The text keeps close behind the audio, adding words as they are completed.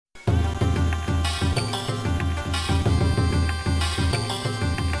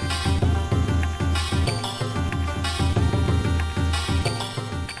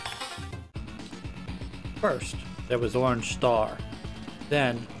First, there was Orange Star,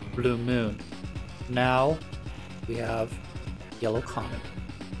 then Blue Moon. Now, we have Yellow Comet.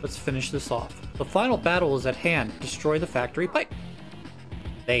 Let's finish this off. The final battle is at hand. Destroy the factory pipe.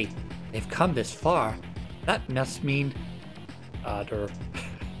 They've come this far. That must mean...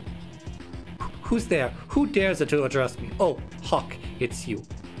 Who's there? Who dares to address me? Oh, Hawk, it's you.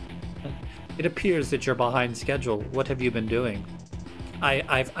 It appears that you're behind schedule. What have you been doing?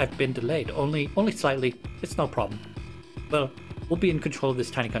 I've been delayed. Only slightly. It's no problem. Well, we'll be in control of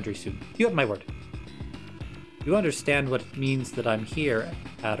this tiny country soon. You have my word. You understand what it means that I'm here,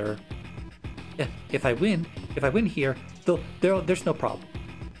 Adder. Yeah, if I win here, there's no problem.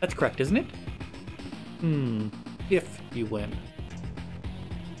 That's correct, isn't it? If you win.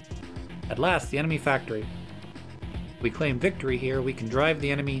 At last, the enemy factory. If we claim victory here, we can drive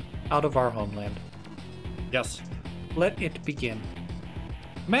the enemy out of our homeland. Yes. Let it begin.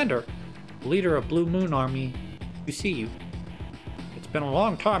 Commander, the leader of Blue Moon Army, we see you. It's been a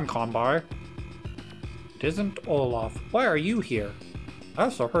long time, Combi. It isn't Olaf. Why are you here? I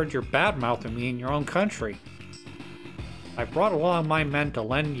also heard you're bad-mouthing me in your own country. I brought along my men to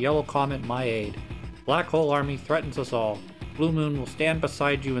lend Yellow Comet my aid. Black Hole Army threatens us all. Blue Moon will stand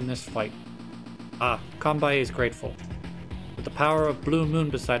beside you in this fight. Ah, Combi is grateful. With the power of Blue Moon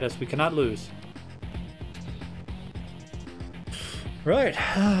beside us, we cannot lose. Right.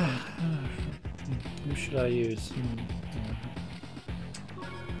 Who should I use?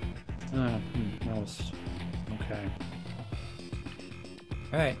 Okay.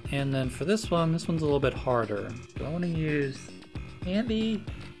 Alright, and then for this one's a little bit harder. Do I want to use Andy?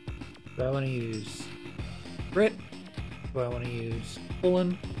 Do I want to use Brit? Do I want to use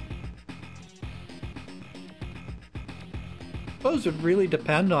Pullen? Those would really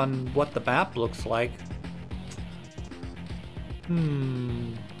depend on what the map looks like. I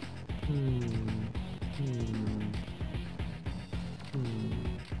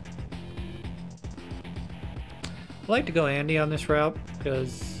like to go Andy on this route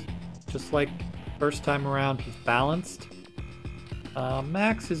because just like first time around, he's balanced.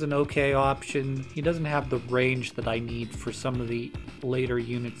 Max is an okay option. He doesn't have the range that I need for some of the later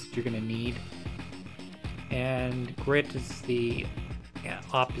units that you're going to need. And Grit is the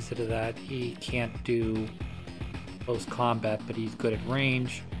opposite of that. He can't do close combat, but he's good at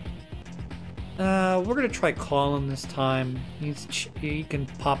range. We're going to try Colin this time. He can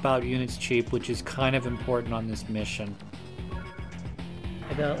pop out units cheap, which is kind of important on this mission.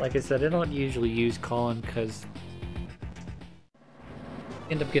 Like I said, I don't usually use Colin because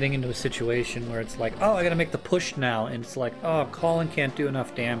end up getting into a situation where it's like, oh, I gotta make the push now, and it's like, oh, Colin can't do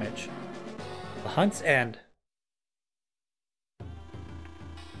enough damage. The hunt's end.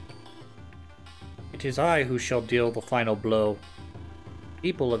 It is I who shall deal the final blow.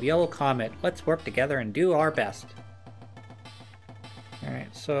 People of Yellow Comet, let's work together and do our best.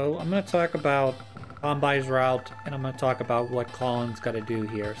 Alright, so I'm going to talk about Combi's route, and I'm going to talk about what Colin's got to do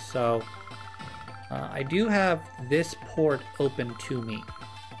here. So, I do have this port open to me.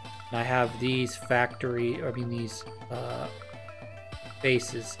 And I have these these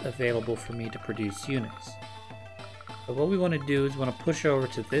bases available for me to produce units. So what we want to do is we want to push over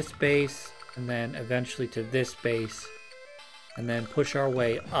to this base, and then eventually to this base, and then push our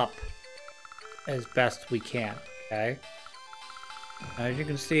way up as best we can, okay? As you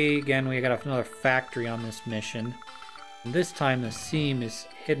can see, again, we got another factory on this mission. And this time the seam is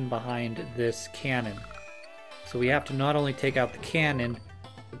hidden behind this cannon. So we have to not only take out the cannon,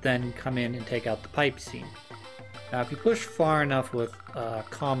 but then come in and take out the pipe seam. Now if you push far enough with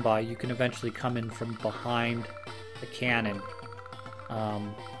Combi, you can eventually come in from behind the cannon.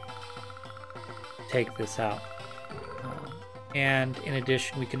 Take this out. And in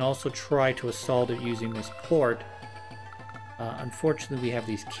addition, we can also try to assault it using this port. Unfortunately, we have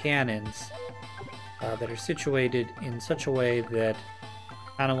these cannons that are situated in such a way that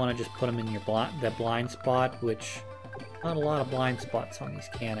I kind of want to just put them in your that blind spot, which not a lot of blind spots on these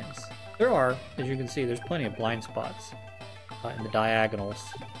cannons. There are, as you can see, there's plenty of blind spots in the diagonals,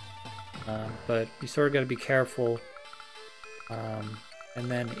 but you sort of got to be careful.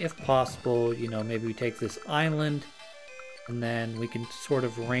 And then, if possible, you know, maybe we take this island, and then we can sort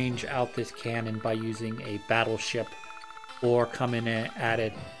of range out this cannon by using a battleship, or come in at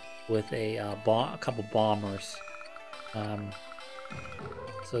it with a couple bombers. So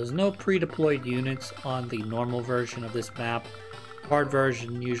there's no pre-deployed units on the normal version of this map. Hard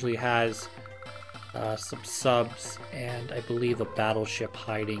version usually has some subs and I believe a battleship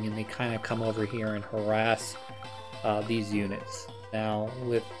hiding, and they kind of come over here and harass these units. Now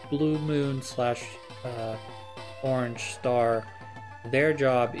with Blue Moon / Orange Star, their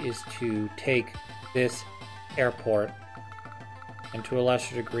job is to take this airport, and to a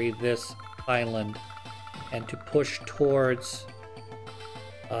lesser degree this island, and to push towards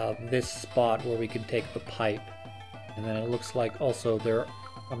this spot where we can take the pipe. And then it looks like also there's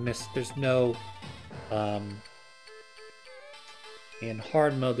no in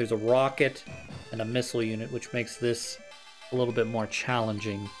hard mode there's a rocket and a missile unit, which makes this a little bit more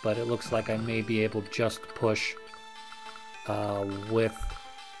challenging, but it looks like I may be able just to push with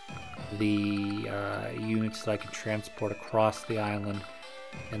the units that I can transport across the island.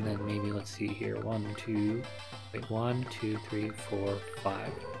 And then maybe, let's see here, 1, 2, 3, 4, 5.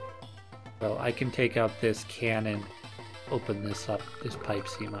 So I can take out this cannon, open this up, this pipe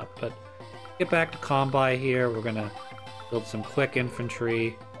seam up. But get back to combat here. We're gonna build some quick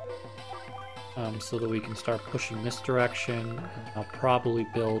infantry so that we can start pushing this direction. And I'll probably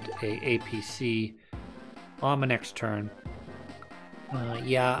build a APC on my next turn.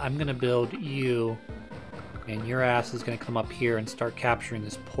 Yeah, I'm gonna build you, and your ass is gonna come up here and start capturing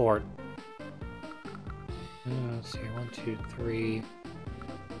this port. Let's see, 1, 2, 3.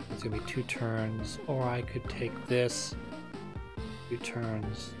 It's gonna be 2 turns, or I could take this. 2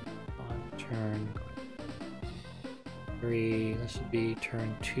 turns, 1 turn, 3. This would be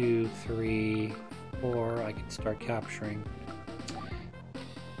turn 2, 3, 4. I could start capturing.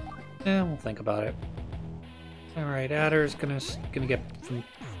 And we'll think about it. All right, Adder's gonna get some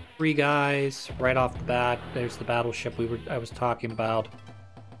 3 guys right off the bat. There's the battleship I was talking about.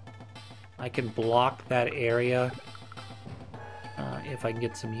 I can block that area if I can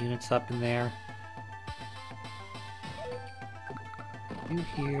get some units up in there. You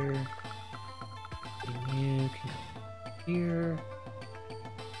here, and you can come here.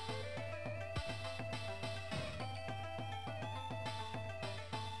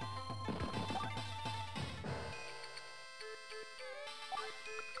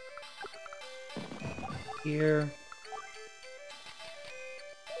 Here.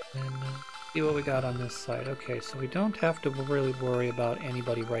 And see what we got on this side. Okay, so we don't have to really worry about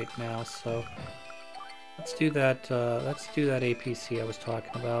anybody right now, so let's do that APC I was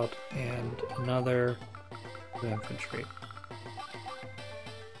talking about, and another infantry.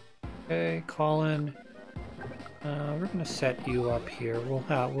 Okay, Colin, we're gonna set you up here.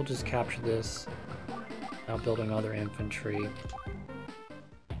 We'll just capture this. Now build another infantry.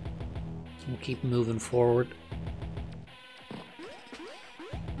 We'll keep moving forward.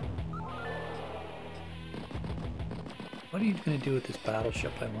 What are you going to do with this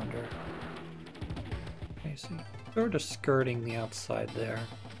battleship, I wonder? Okay, so you're just skirting the outside there.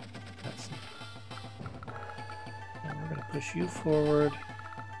 And we're going to push you forward.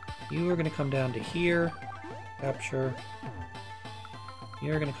 You are going to come down to here, capture.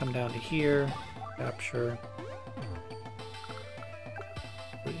 You're going to come down to here, capture.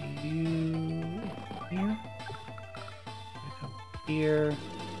 Put you here. Come here.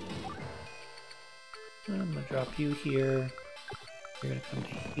 I'm gonna drop you here. You're gonna come to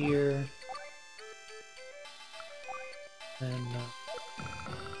here. Then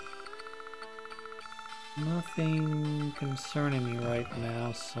nothing concerning me right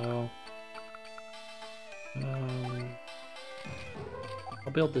now, so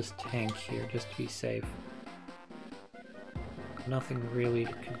I'll build this tank here just to be safe. Nothing really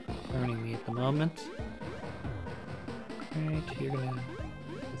concerning me at the moment. Alright, you're gonna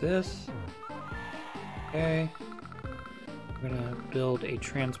do this. Okay. We're gonna build a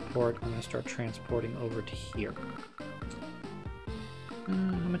transport. I'm gonna start transporting over to here. How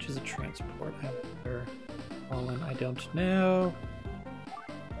much is a transport? I don't know.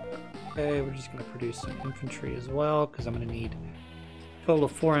 Okay, we're just gonna produce some infantry as well, because I'm gonna need a total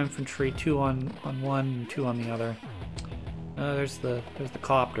of 4 infantry, 2 on one and 2 on the other. There's the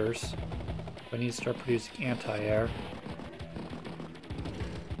copters. I need to start producing anti-air.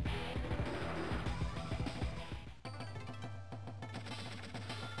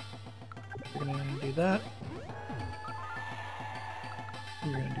 We're gonna do that.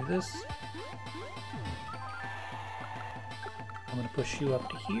 We're gonna do this. I'm gonna push you up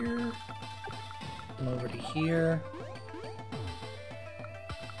to here. Come over to here.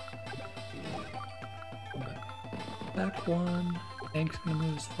 Back one. Tank's gonna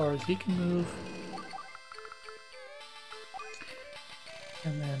move as far as he can move.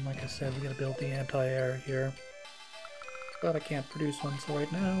 And then, like I said, we gotta build the anti-air here. But I can't produce one, so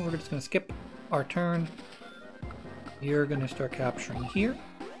right now we're just gonna skip our turn. You're gonna start capturing here.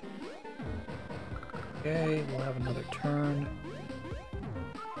 Okay, we'll have another turn.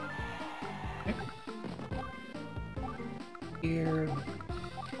 Okay. Here.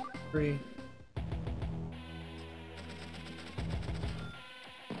 3.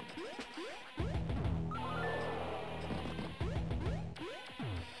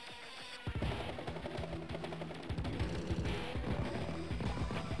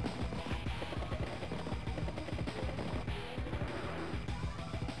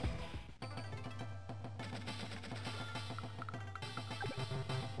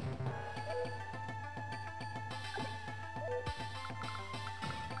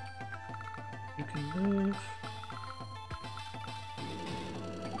 can move.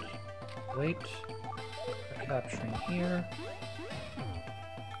 Wait. We're capturing here.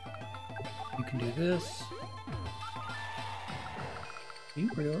 You can do this. You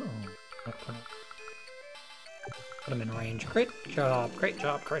really? Oh, put him in range. Great job,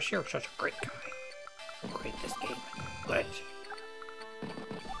 Chris. You're such a great guy. You're great this game. Good.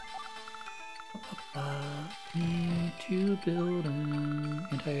 Need to build an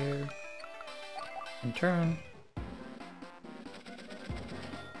entire in turn.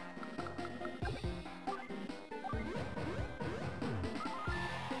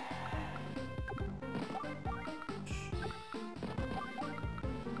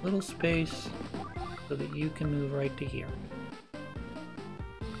 Little space so that you can move right to here.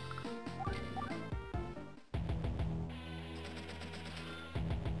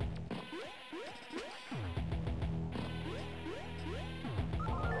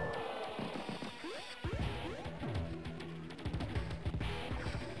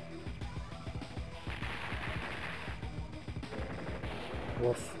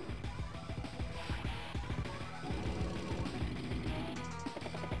 Wolf.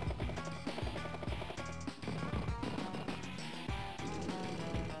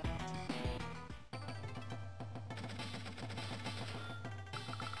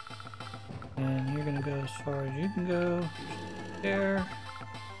 And you're gonna go as far as you can go. There.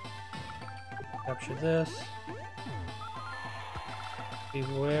 Capture this.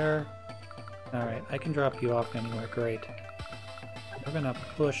 Beware. Alright, I can drop you off anywhere. Great. We're gonna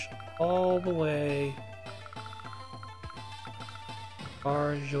push all the way as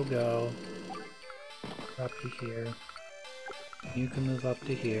far as you'll go. Up to here. You can move up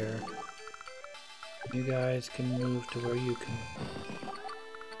to here. You guys can move to where you can.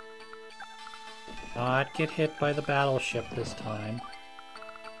 Not get hit by the battleship this time.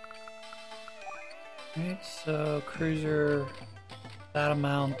 Alright, so cruiser, that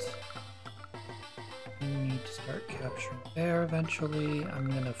amount. We need to start capturing there eventually. I'm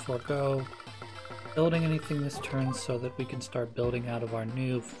gonna forego building anything this turn so that we can start building out of our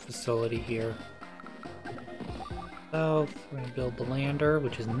new facility here. So, we're gonna build the lander,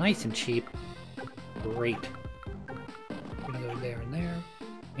 which is nice and cheap. Great. We're gonna go there and there.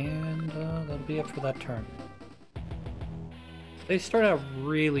 And that'll be it for that turn. They start out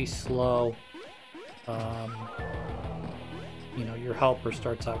really slow. You know, your helper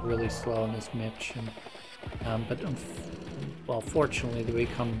starts out really slow in this Mitch, and but well, fortunately, they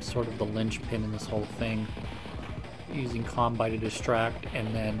become sort of the linchpin in this whole thing, using Combi to distract,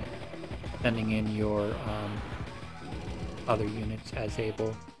 and then sending in your other units as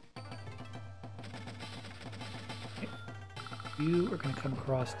able. You are going to come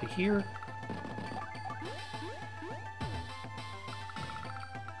across to here.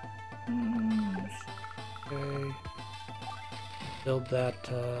 Okay. Build that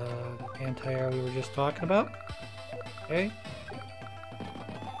anti-air we were just talking about. Okay.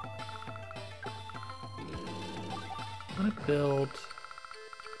 I'm going to build...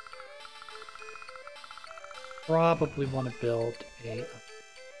 Probably want to build a...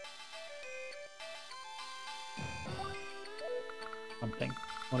 something.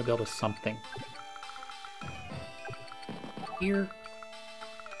 I want to build a something. Here.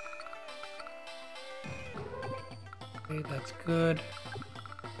 Okay, that's good.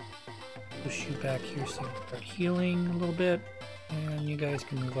 Push you back here so you can start healing a little bit. And you guys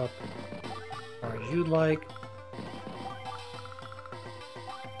can move up as far as you'd like.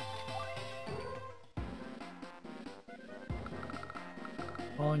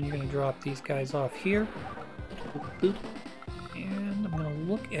 Oh, and you're going to drop these guys off here. Boop, boop. And I'm going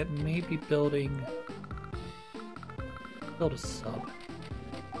to look at maybe build a sub.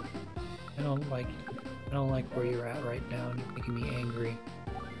 I don't like where you're at right now, and you're making me angry.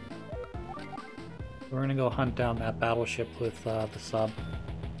 We're going to go hunt down that battleship with the sub.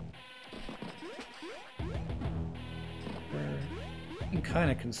 We're being kind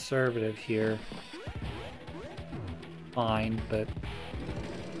of conservative here. Fine, but...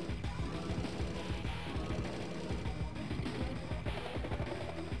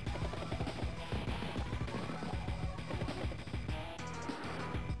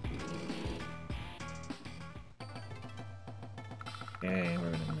 Okay,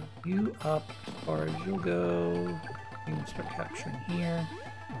 we're gonna move you up as far as you'll go. You can start capturing here.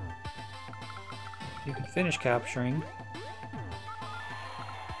 You can finish capturing.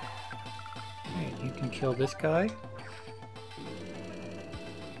 Alright, you can kill this guy.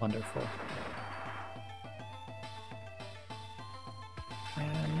 Wonderful.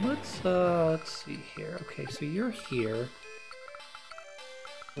 And let's see here. Okay, so you're here.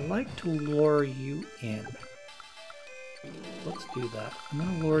 I'd like to lure you in. Let's do that. I'm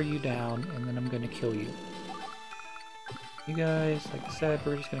gonna lure you down, and then I'm gonna kill you. You guys, like I said,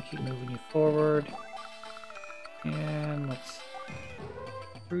 we're just gonna keep moving you forward. And let's...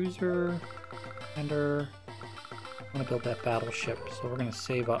 Cruiser, Commander... I want to build that battleship, so we're going to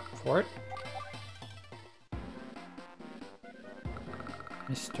save up for it.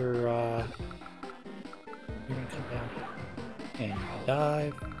 Mr. You're going to come down here. And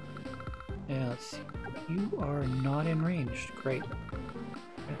dive. And let's see. You are not in range. Great. I'm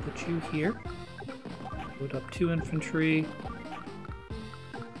going to put you here. Load up 2 infantry.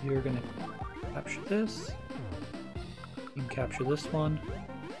 You're going to capture this. You can capture this one.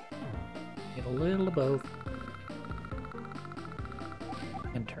 Get a little of both.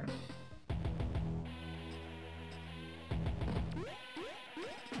 And turn.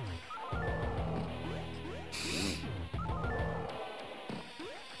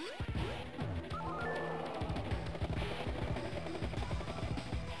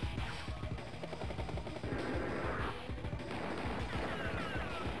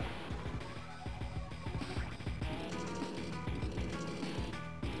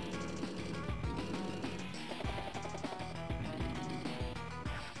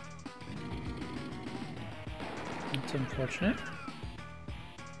 That's unfortunate.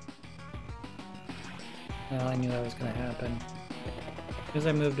 Well, I knew that was going to happen. Because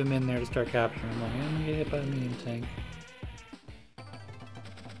I moved him in there to start capturing him, I'm going to get hit by the medium tank.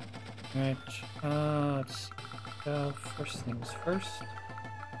 Alright, let's go first things first.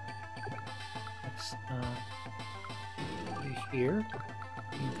 Let's be here.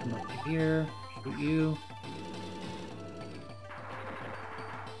 You can come up to here, shoot you.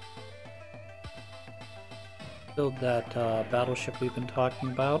 Build that battleship we've been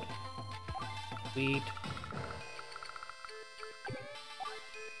talking about. Sweet.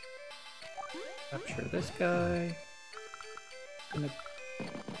 Capture this guy. Gonna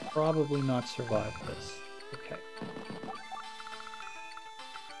probably not survive this. Okay.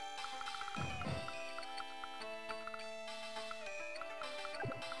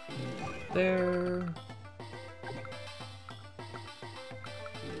 There.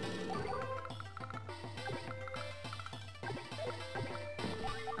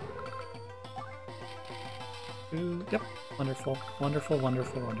 Ooh, yep, wonderful, wonderful,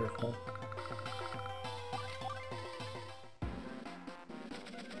 wonderful, wonderful.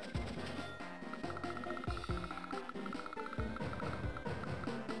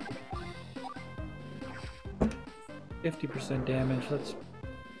 %50 damage, that's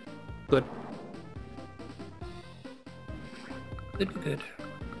good. Good.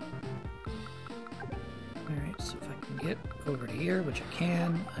 Alright, so if I can get over to here, which I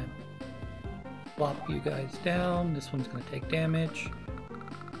can, plop you guys down. This one's going to take damage.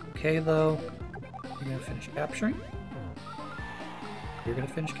 Okay, though. You're going to finish capturing. You're going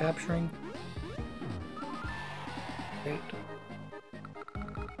to finish capturing. Great.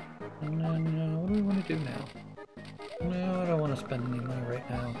 And then, what do we want to do now? No, I don't want to spend any money right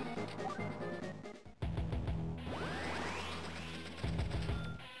now.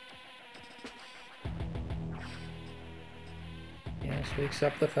 Yes, we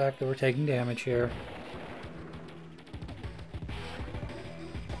accept the fact that we're taking damage here.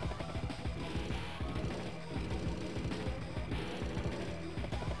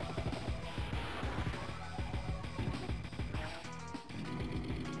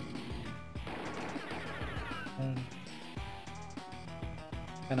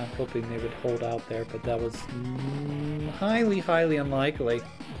 Kind of hoping they would hold out there, but that was highly unlikely.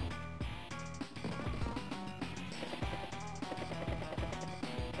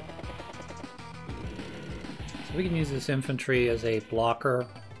 So we can use this infantry as a blocker,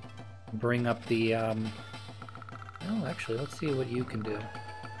 bring up the, oh, actually, let's see what you can do.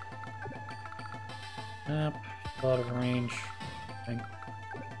 Yep, out of range.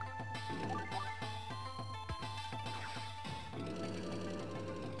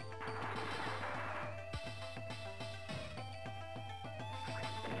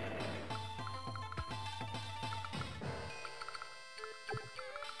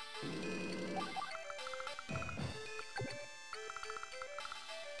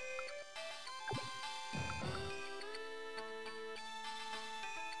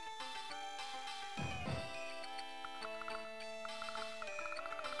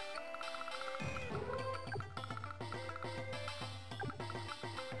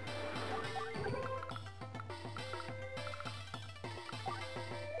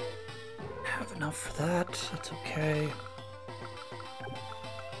 Have enough for that, that's okay.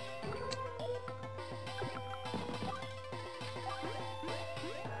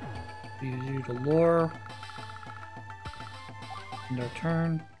 Use you to lure. End our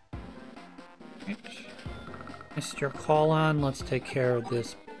turn. Right. Missed your call on. Let's take care of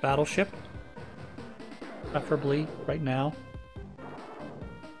this battleship. Preferably right now.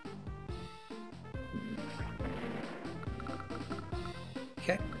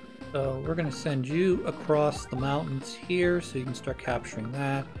 Okay. So we're going to send you across the mountains here so you can start capturing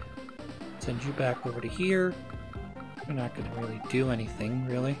that. Send you back over to here. You're not going to really do anything,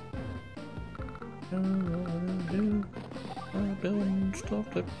 really. Building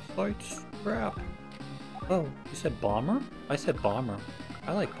stuff that fights crap. Oh, you said bomber? I said bomber.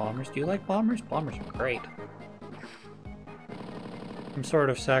 I like bombers. Do you like bombers? Bombers are great. I'm sort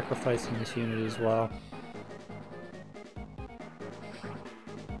of sacrificing this unit as well.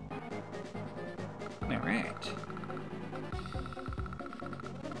 Alright.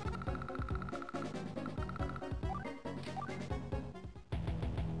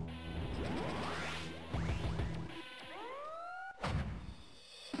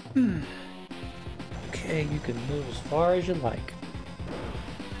 Okay, you can move as far as you like.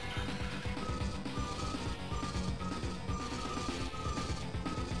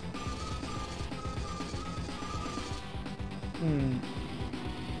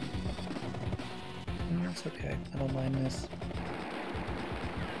 That's okay. I don't mind this.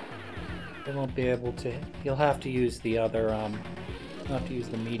 They won't be able to. You'll have to use the other. You'll have to use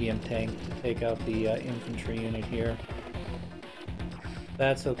the medium tank to take out the infantry unit here.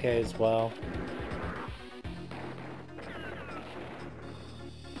 That's okay as well.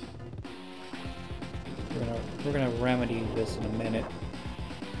 We're gonna remedy this in a minute.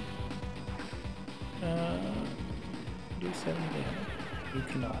 Do 7 damage. You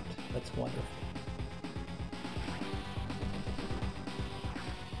cannot. That's wonderful.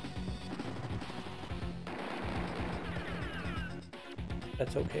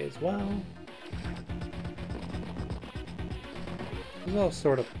 That's okay as well. This is all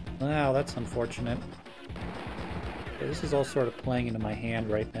sort of... Wow, that's unfortunate. Okay, this is all sort of playing into my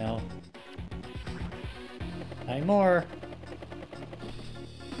hand right now. 9 more!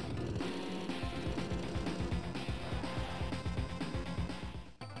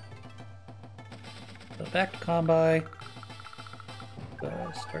 So back to combi.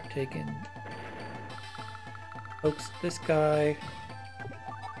 Start taking... Pokes this guy.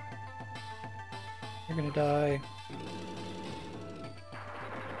 You're gonna die.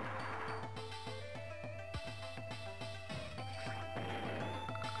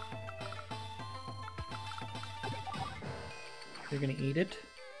 You're gonna eat it.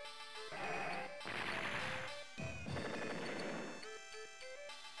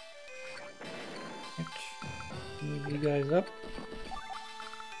 Move you guys up.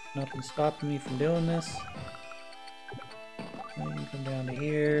 Nothing's stopping me from doing this. You can come down to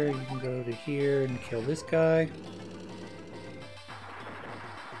here, you can go to here and kill this guy.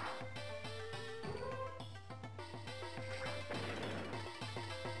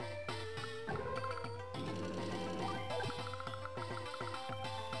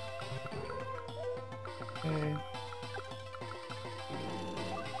 Okay.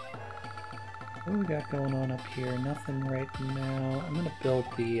 What do we got going on up here? Nothing right now. I'm gonna build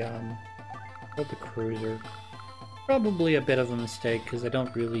the cruiser. Probably a bit of a mistake because I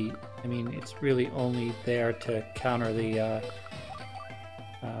don't really, I mean, it's really only there to counter the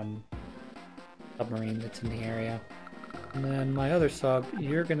submarine that's in the area. And then my other sub,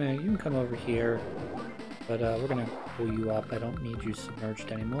 you can come over here, but we're gonna pull you up. I don't need you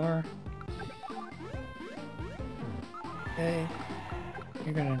submerged anymore. Okay,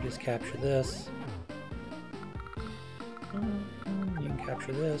 you're gonna just capture this. You can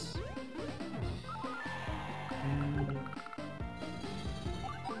capture this.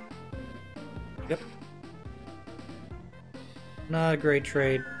 Yep. Not a great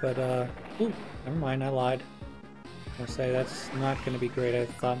trade, but ooh, never mind, I lied. I'll say that's not going to be great. I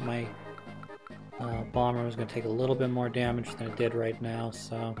thought my bomber was going to take a little bit more damage than it did right now,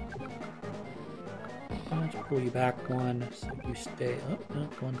 so let's pull you back one, so you stay up. Oh, no,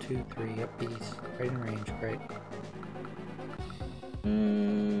 1, 2, 3. Yep, these right in range. Great.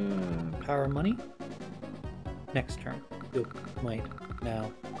 Power money. Next turn. Good. Wait.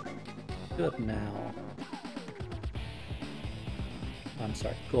 Now. Good now. I'm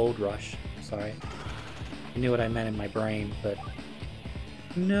sorry. Gold rush. Sorry. I knew what I meant in my brain, but...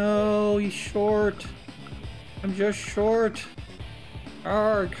 No, he's short. I'm just short.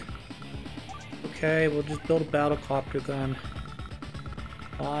 Arg. Okay, we'll just build a battlecopter gun.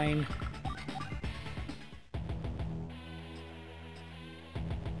 Fine.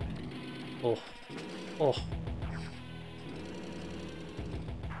 Oh. Oh.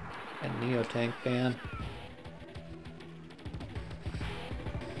 And Neo Tank ban.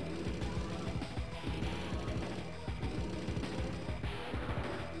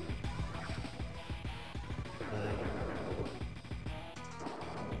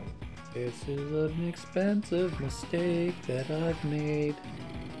 This is an expensive mistake that I've made.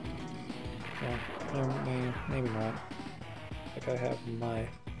 Well, maybe not. I think I have my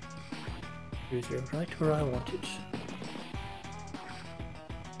cruiser right where I want it.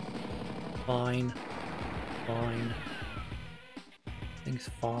 Fine. Fine. Things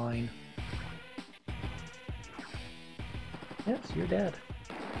fine. Yes, you're dead.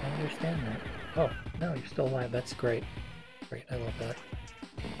 I understand that. Oh, no, you're still alive. That's great. Great, I love that.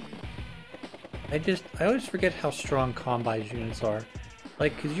 I always forget how strong Combi's units are.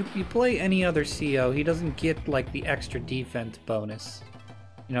 Like, cause you play any other CO, he doesn't get, like, the extra defense bonus.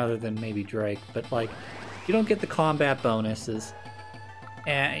 You know, other than maybe Drake. But, like, you don't get the combat bonuses.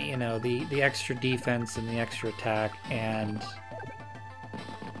 And, you know, the extra defense and the extra attack, and...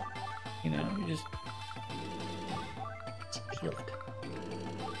 You know, you just feel it.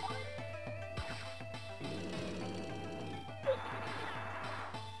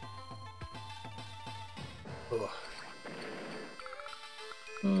 Ugh.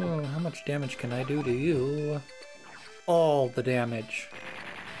 Oh, how much damage can I do to you? All the damage.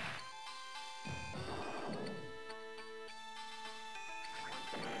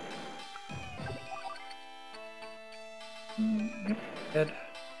 Yep, dead.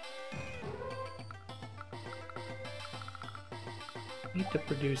 Need to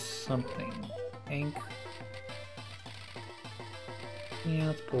produce something. Tank. Yeah,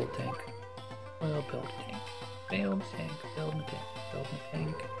 let's pull a tank. Well, build a tank. Build a tank. Build a tank. Build a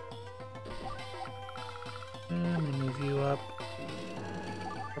tank. I'm gonna move you up.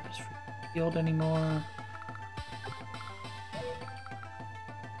 Purpose for field anymore.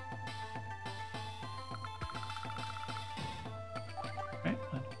 Alright,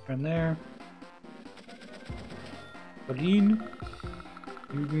 turn there. Pauline,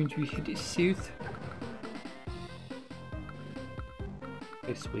 you're going to hit it south.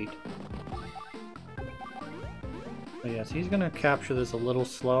 Okay, sweet. Oh yes, he's gonna capture this a little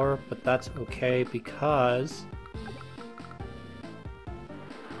slower, but that's okay because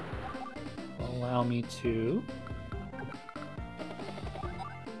it'll allow me to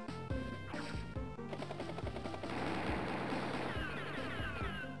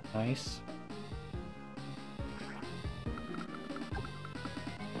nice.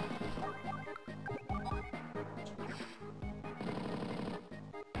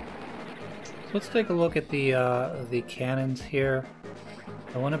 Let's take a look at the cannons here.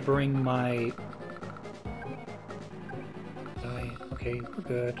 I want to bring my guy. Okay, we're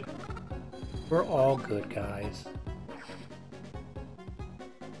good. We're all good, guys.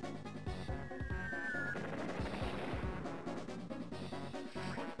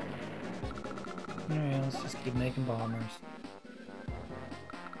 Alright, let's just keep making bombers.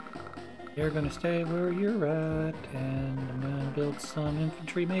 You're gonna stay where you're at, and I'm gonna build some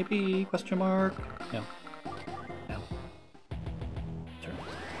infantry, maybe? Question mark? No. No. Turn.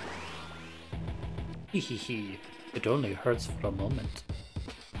 Hehehe. It only hurts for a moment.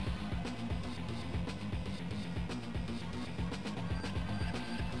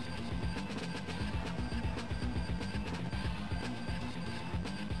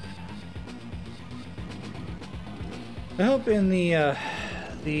 I hope in the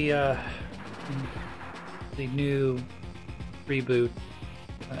new reboot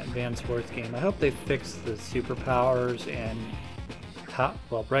Advanced Wars game, I hope they fix the superpowers and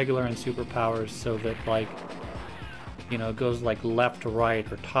regular and superpowers so that, like, you know, it goes like left to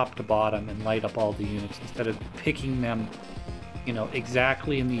right or top to bottom and light up all the units instead of picking them, you know,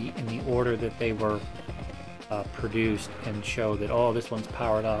 exactly in the order that they were produced and show that, oh, this one's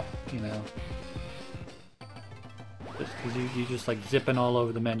powered up, you know. Just because you just like zipping all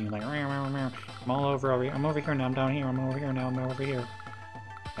over the menu, like, I'm all over here, I'm over here now, I'm down here, I'm over here now, I'm over here.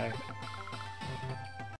 Okay.